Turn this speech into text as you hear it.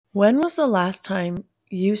When was the last time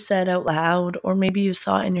you said out loud, or maybe you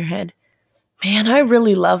saw it in your head, man, I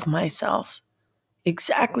really love myself.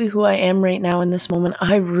 Exactly who I am right now in this moment.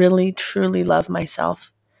 I really, truly love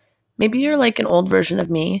myself. Maybe you're like an old version of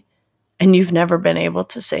me and you've never been able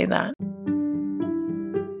to say that.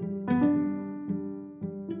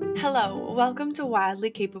 Hello, welcome to Wildly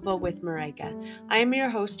Capable with Marika. I am your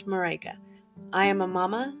host, Marika. I am a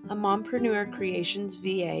mama, a mompreneur creations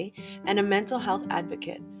VA, and a mental health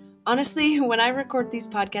advocate. Honestly, when I record these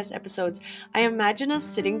podcast episodes, I imagine us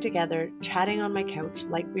sitting together, chatting on my couch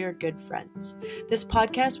like we are good friends. This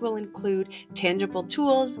podcast will include tangible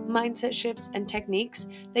tools, mindset shifts, and techniques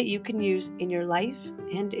that you can use in your life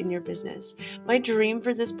and in your business. My dream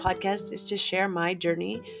for this podcast is to share my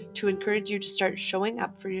journey, to encourage you to start showing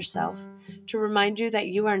up for yourself, to remind you that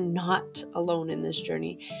you are not alone in this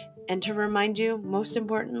journey, and to remind you, most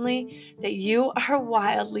importantly, that you are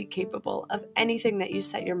wildly capable of anything that you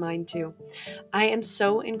set your mind to. I am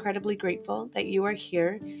so incredibly grateful that you are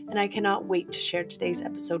here, and I cannot wait to share today's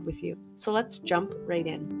episode with you. So let's jump right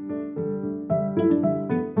in.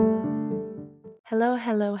 Hello,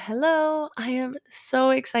 hello, hello. I am so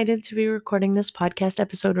excited to be recording this podcast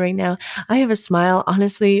episode right now. I have a smile,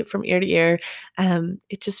 honestly, from ear to ear.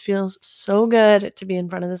 It just feels so good to be in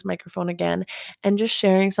front of this microphone again and just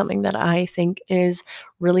sharing something that I think is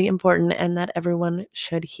really important and that everyone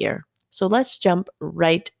should hear. So let's jump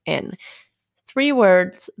right in. 3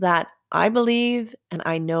 words that I believe and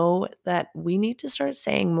I know that we need to start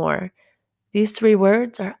saying more. These 3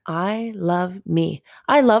 words are I love me.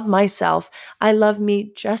 I love myself. I love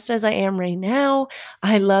me just as I am right now.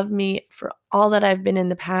 I love me for all that I've been in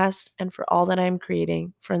the past and for all that I'm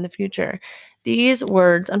creating for in the future. These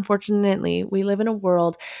words, unfortunately, we live in a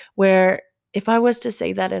world where if I was to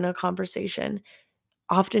say that in a conversation,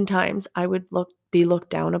 oftentimes I would be looked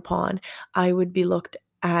down upon. I would be looked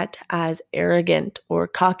at as arrogant or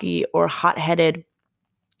cocky or hot-headed.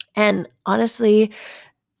 And honestly,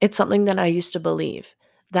 it's something that I used to believe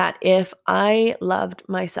that if I loved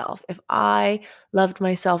myself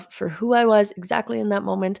for who I was exactly in that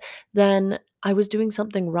moment, then I was doing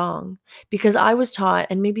something wrong because I was taught,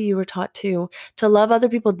 and maybe you were taught too, to love other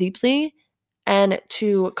people deeply and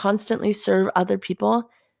to constantly serve other people,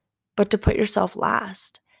 but to put yourself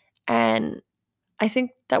last. And I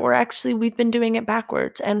think that we've been doing it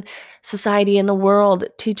backwards, and society and the world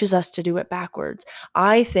teaches us to do it backwards.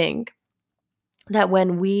 I think that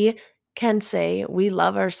when we can say we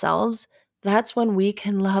love ourselves, that's when we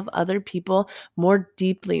can love other people more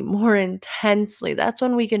deeply, more intensely. That's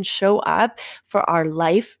when we can show up for our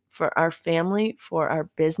life, for our family, for our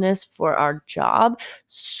business, for our job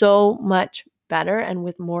so much better and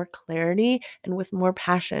with more clarity and with more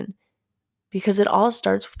passion, because it all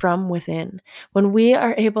starts from within. When we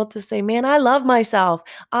are able to say, man, I love myself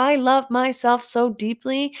so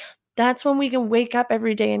deeply, that's when we can wake up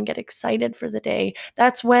every day and get excited for the day.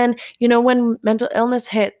 That's when, when mental illness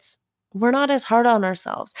hits, we're not as hard on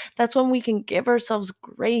ourselves. That's when we can give ourselves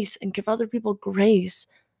grace and give other people grace.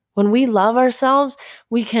 When we love ourselves,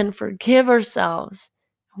 we can forgive ourselves.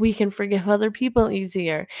 We can forgive other people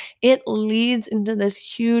easier. It leads into this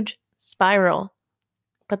huge spiral.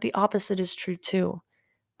 But the opposite is true too.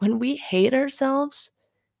 When we hate ourselves,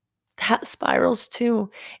 that spirals too.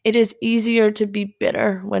 It is easier to be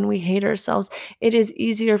bitter when we hate ourselves. It is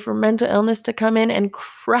easier for mental illness to come in and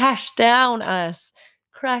crash down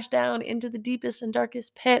into the deepest and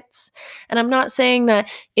darkest pits. And I'm not saying that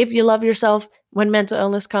if you love yourself, when mental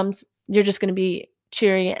illness comes, you're just going to be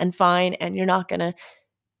cheery and fine and you're not going to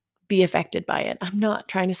be affected by it. I'm not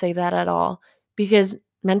trying to say that at all, because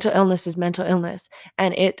mental illness is mental illness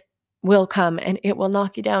and it will come and it will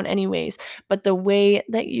knock you down anyways. But the way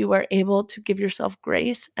that you are able to give yourself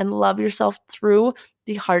grace and love yourself through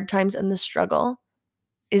the hard times and the struggle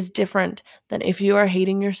is different than if you are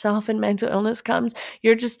hating yourself and mental illness comes.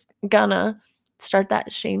 You're just gonna start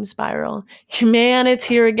that shame spiral. Man, it's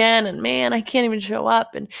here again. And man, I can't even show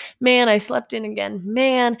up. And man, I slept in again.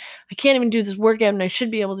 Man, I can't even do this workout. And I should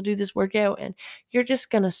be able to do this workout. And you're just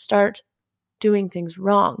gonna start doing things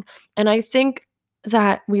wrong. And I think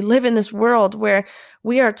that we live in this world where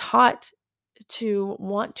we are taught to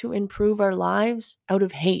want to improve our lives out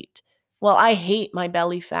of hate. Well, I hate my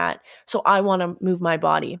belly fat, so I want to move my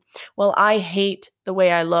body. Well, I hate the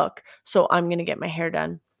way I look, so I'm going to get my hair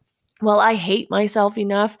done. Well, I hate myself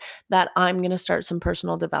enough that I'm going to start some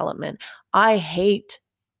personal development. I hate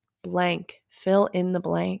blank, fill in the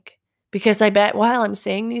blank. Because I bet while I'm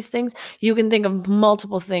saying these things, you can think of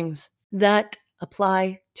multiple things that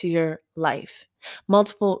apply to your life.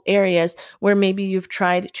 Multiple areas where maybe you've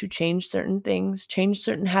tried to change certain things, change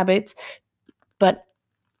certain habits, but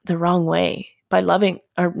the wrong way by loving,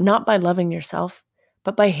 or not by loving yourself,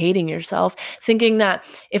 but by hating yourself, thinking that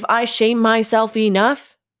if I shame myself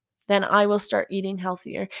enough, then I will start eating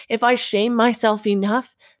healthier. If I shame myself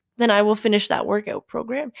enough, then I will finish that workout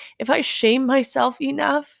program. If I shame myself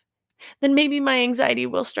enough, then maybe my anxiety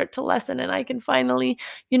will start to lessen and I can finally,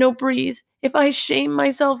 breathe. If I shame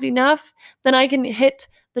myself enough, then I can hit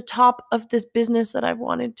the top of this business that I've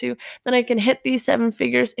wanted to. Then I can hit these 7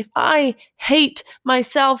 figures. If I hate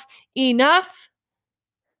myself enough,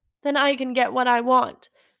 then I can get what I want.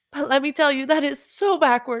 But let me tell you, that is so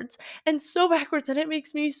backwards and it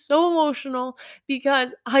makes me so emotional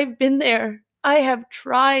because I've been there. I have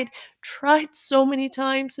tried so many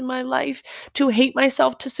times in my life to hate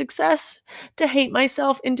myself to success, to hate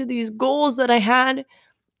myself into these goals that I had.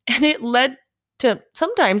 And it led to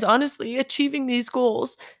sometimes, honestly, achieving these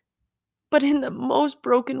goals, but in the most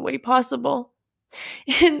broken way possible.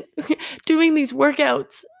 And doing these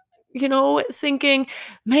workouts, thinking,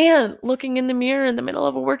 man, looking in the mirror in the middle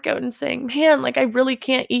of a workout and saying, man, like I really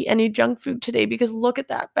can't eat any junk food today because look at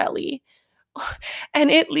that belly.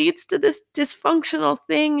 And it leads to this dysfunctional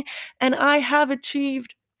thing. And I have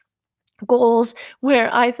achieved goals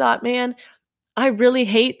where I thought, man, I really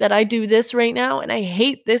hate that I do this right now. And I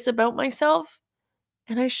hate this about myself.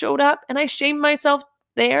 And I showed up and I shamed myself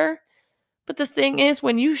there. But the thing is,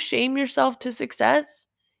 when you shame yourself to success,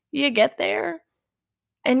 you get there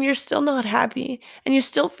and you're still not happy and you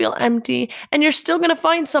still feel empty and you're still going to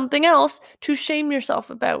find something else to shame yourself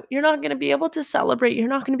about. You're not going to be able to celebrate. You're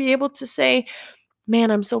not going to be able to say,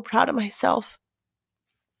 man, I'm so proud of myself.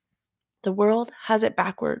 The world has it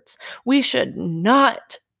backwards. We should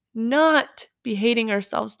not be hating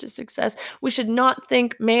ourselves to success. We should not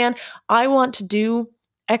think, man, I want to do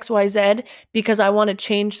XYZ because I want to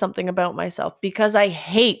change something about myself, because I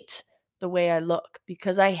hate the way I look,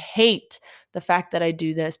 because I hate the fact that I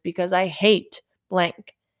do this, because I hate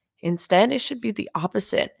blank. Instead, it should be the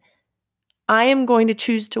opposite. I am going to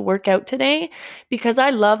choose to work out today because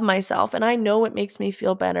I love myself and I know it makes me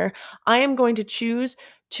feel better. I am going to choose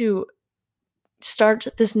to start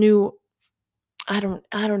this new, I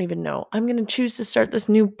don't even know. I'm going to choose to start this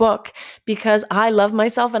new book because I love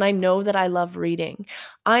myself and I know that I love reading.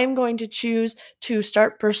 I'm going to choose to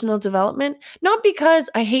start personal development, not because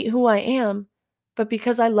I hate who I am, but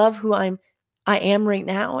because I love who I am right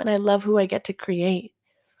now and I love who I get to create.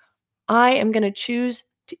 I am going to choose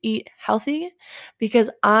to eat healthy because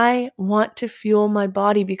I want to fuel my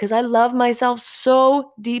body, because I love myself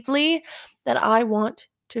so deeply that I want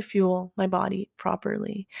to fuel my body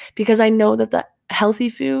properly, because I know that the healthy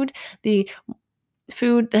food, the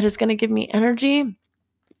food that is going to give me energy,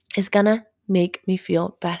 is going to make me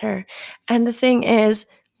feel better. And the thing is,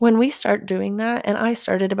 when we start doing that, and I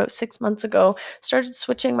started about 6 months ago, started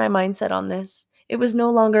switching my mindset on this. It was no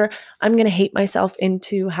longer, I'm going to hate myself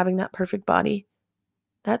into having that perfect body.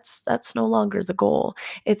 That's no longer the goal.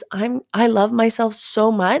 It's I love myself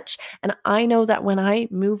so much, and I know that when I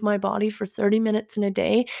move my body for 30 minutes in a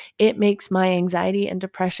day, it makes my anxiety and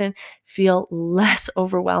depression feel less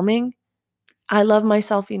overwhelming. I love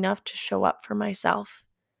myself enough to show up for myself.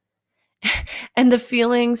 And the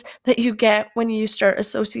feelings that you get when you start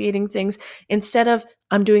associating things, instead of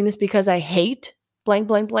I'm doing this because I hate blank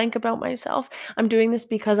blank blank about myself, I'm doing this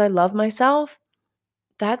because I love myself.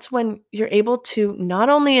 That's when you're able to not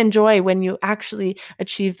only enjoy when you actually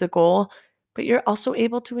achieve the goal, but you're also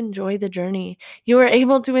able to enjoy the journey. You are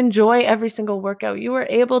able to enjoy every single workout. You are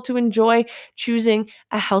able to enjoy choosing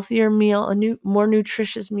a healthier meal, more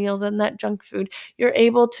nutritious meal than that junk food. You're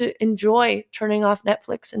able to enjoy turning off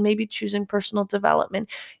Netflix and maybe choosing personal development.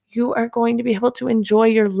 You are going to be able to enjoy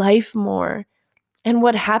your life more. And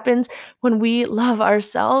what happens when we love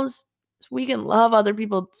ourselves, we can love other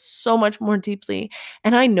people so much more deeply.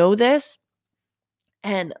 And I know this,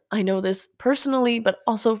 and I know this personally, but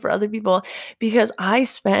also for other people, because I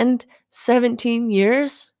spent 17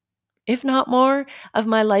 years, if not more, of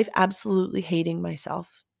my life absolutely hating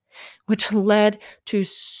myself, which led to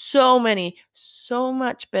so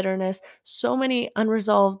much bitterness, so many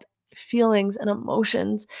unresolved feelings and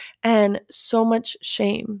emotions, and so much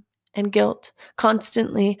shame and guilt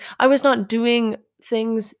constantly. I was not doing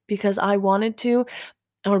things because I wanted to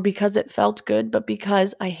or because it felt good, but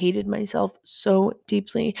because I hated myself so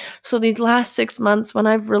deeply. So these last 6 months, when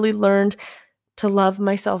I've really learned to love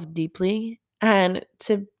myself deeply and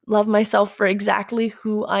to love myself for exactly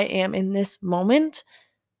who I am in this moment,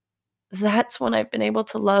 that's when I've been able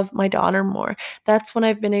to love my daughter more. That's when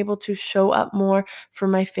I've been able to show up more for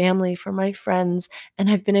my family, for my friends,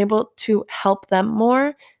 and I've been able to help them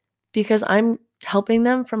more because I'm helping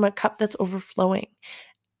them from a cup that's overflowing.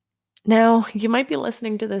 Now, you might be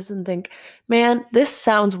listening to this and think, man, this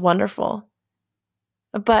sounds wonderful.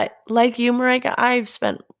 But like you, Marika, I've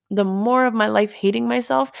spent the more of my life hating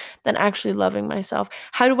myself than actually loving myself.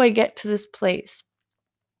 How do I get to this place?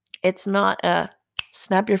 It's not a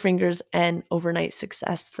snap your fingers and overnight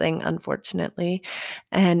success thing, unfortunately.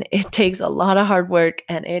 And it takes a lot of hard work,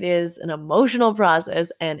 and it is an emotional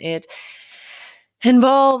process, and it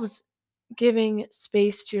involves giving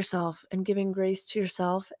space to yourself and giving grace to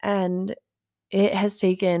yourself. And it has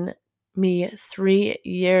taken me 3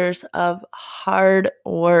 years of hard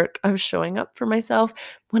work of showing up for myself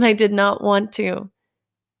when I did not want to.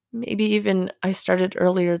 Maybe even I started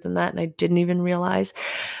earlier than that and I didn't even realize.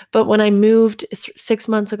 But when I moved 6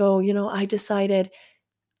 months ago, I decided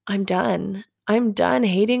I'm done. I'm done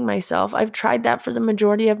hating myself. I've tried that for the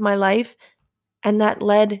majority of my life, and that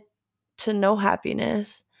led to no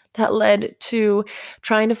happiness. That led to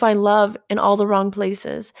trying to find love in all the wrong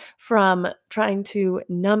places, from trying to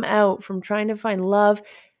numb out, from trying to find love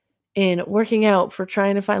in working out, for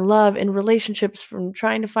trying to find love in relationships, from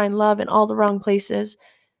trying to find love in all the wrong places,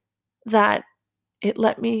 that it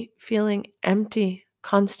left me feeling empty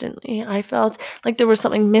constantly. I felt like there was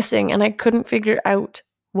something missing and I couldn't figure out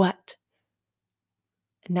what.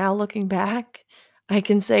 Now looking back, I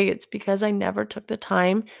can say it's because I never took the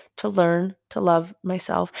time to learn to love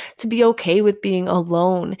myself, to be okay with being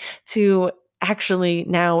alone, to actually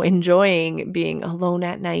now enjoying being alone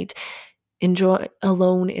at night, enjoy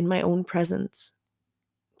alone in my own presence,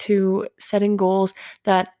 to setting goals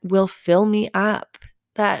that will fill me up,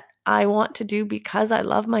 that I want to do because I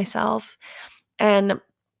love myself. And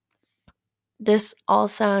this all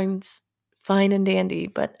sounds fine and dandy,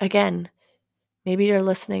 but again, maybe you're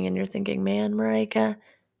listening and you're thinking, man, Marika,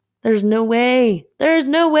 there's no way. There's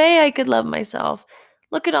no way I could love myself.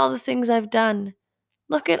 Look at all the things I've done.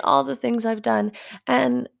 Look at all the things I've done.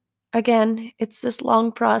 And again, it's this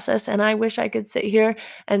long process, and I wish I could sit here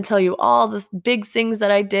and tell you all the big things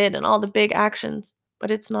that I did and all the big actions. But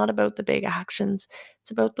it's not about the big actions. It's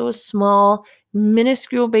about those small,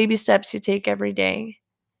 minuscule baby steps you take every day.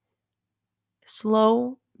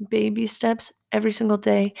 Slow baby steps every single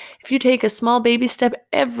day. If you take a small baby step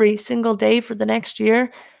every single day for the next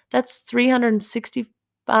year, that's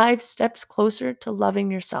 365 steps closer to loving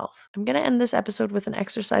yourself. I'm going to end this episode with an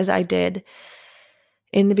exercise I did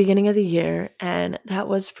in the beginning of the year, and that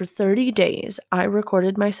was for 30 days. I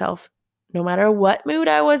recorded myself, no matter what mood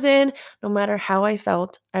I was in, no matter how I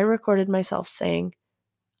felt, I recorded myself saying,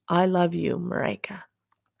 I love you, Marika.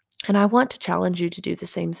 And I want to challenge you to do the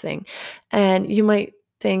same thing. And you might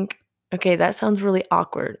think, okay, that sounds really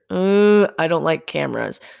awkward. I don't like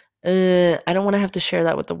cameras. I don't want to have to share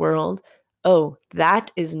that with the world. Oh,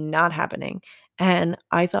 that is not happening. And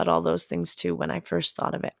I thought all those things too when I first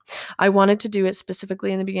thought of it. I wanted to do it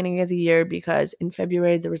specifically in the beginning of the year because in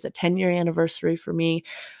February there was a 10-year anniversary for me.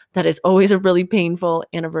 That is always a really painful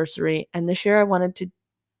anniversary. And this year I wanted to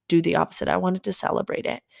do the opposite. I wanted to celebrate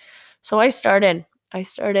it. So I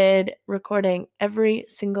started recording every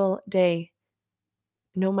single day,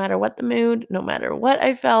 no matter what the mood, no matter what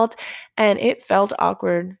I felt. And it felt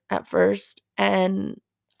awkward at first. And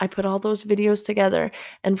I put all those videos together.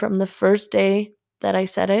 And from the first day that I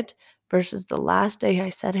said it versus the last day I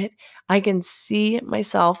said it, I can see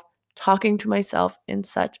myself talking to myself in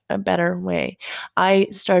such a better way. I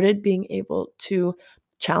started being able to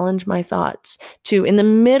challenge my thoughts, to, in the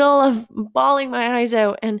middle of bawling my eyes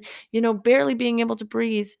out and, barely being able to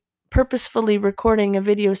breathe, purposefully recording a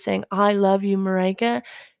video saying, I love you, Marika,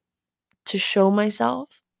 to show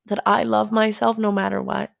myself that I love myself no matter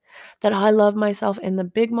what. That I love myself in the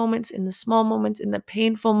big moments, in the small moments, in the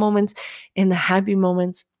painful moments, in the happy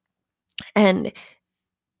moments. And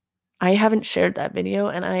I haven't shared that video,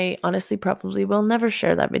 and I honestly probably will never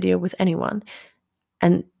share that video with anyone.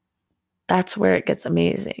 And that's where it gets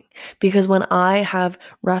amazing. Because when I have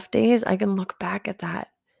rough days, I can look back at that.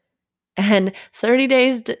 And 30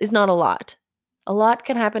 days is not a lot. A lot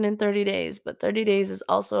can happen in 30 days, but 30 days is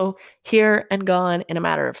also here and gone in a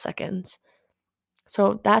matter of seconds.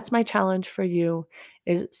 So that's my challenge for you,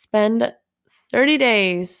 is spend 30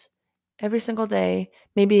 days every single day,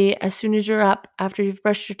 maybe as soon as you're up after you've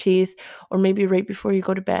brushed your teeth, or maybe right before you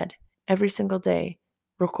go to bed, every single day.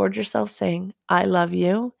 Record yourself saying, I love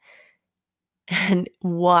you, and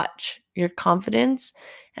watch your confidence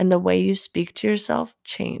and the way you speak to yourself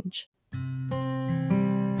change.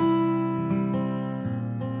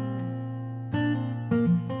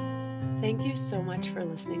 thank you so much for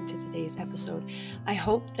listening to today's episode. I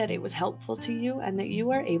hope that it was helpful to you and that you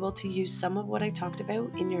are able to use some of what I talked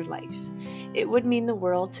about in your life. It would mean the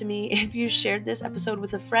world to me if you shared this episode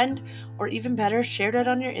with a friend, or even better, shared it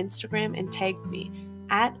on your Instagram and tagged me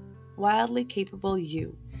at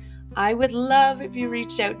WildlyCapableU. I would love if you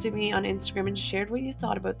reached out to me on Instagram and shared what you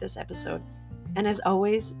thought about this episode. And as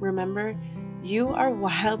always, remember, you are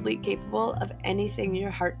wildly capable of anything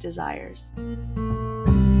your heart desires.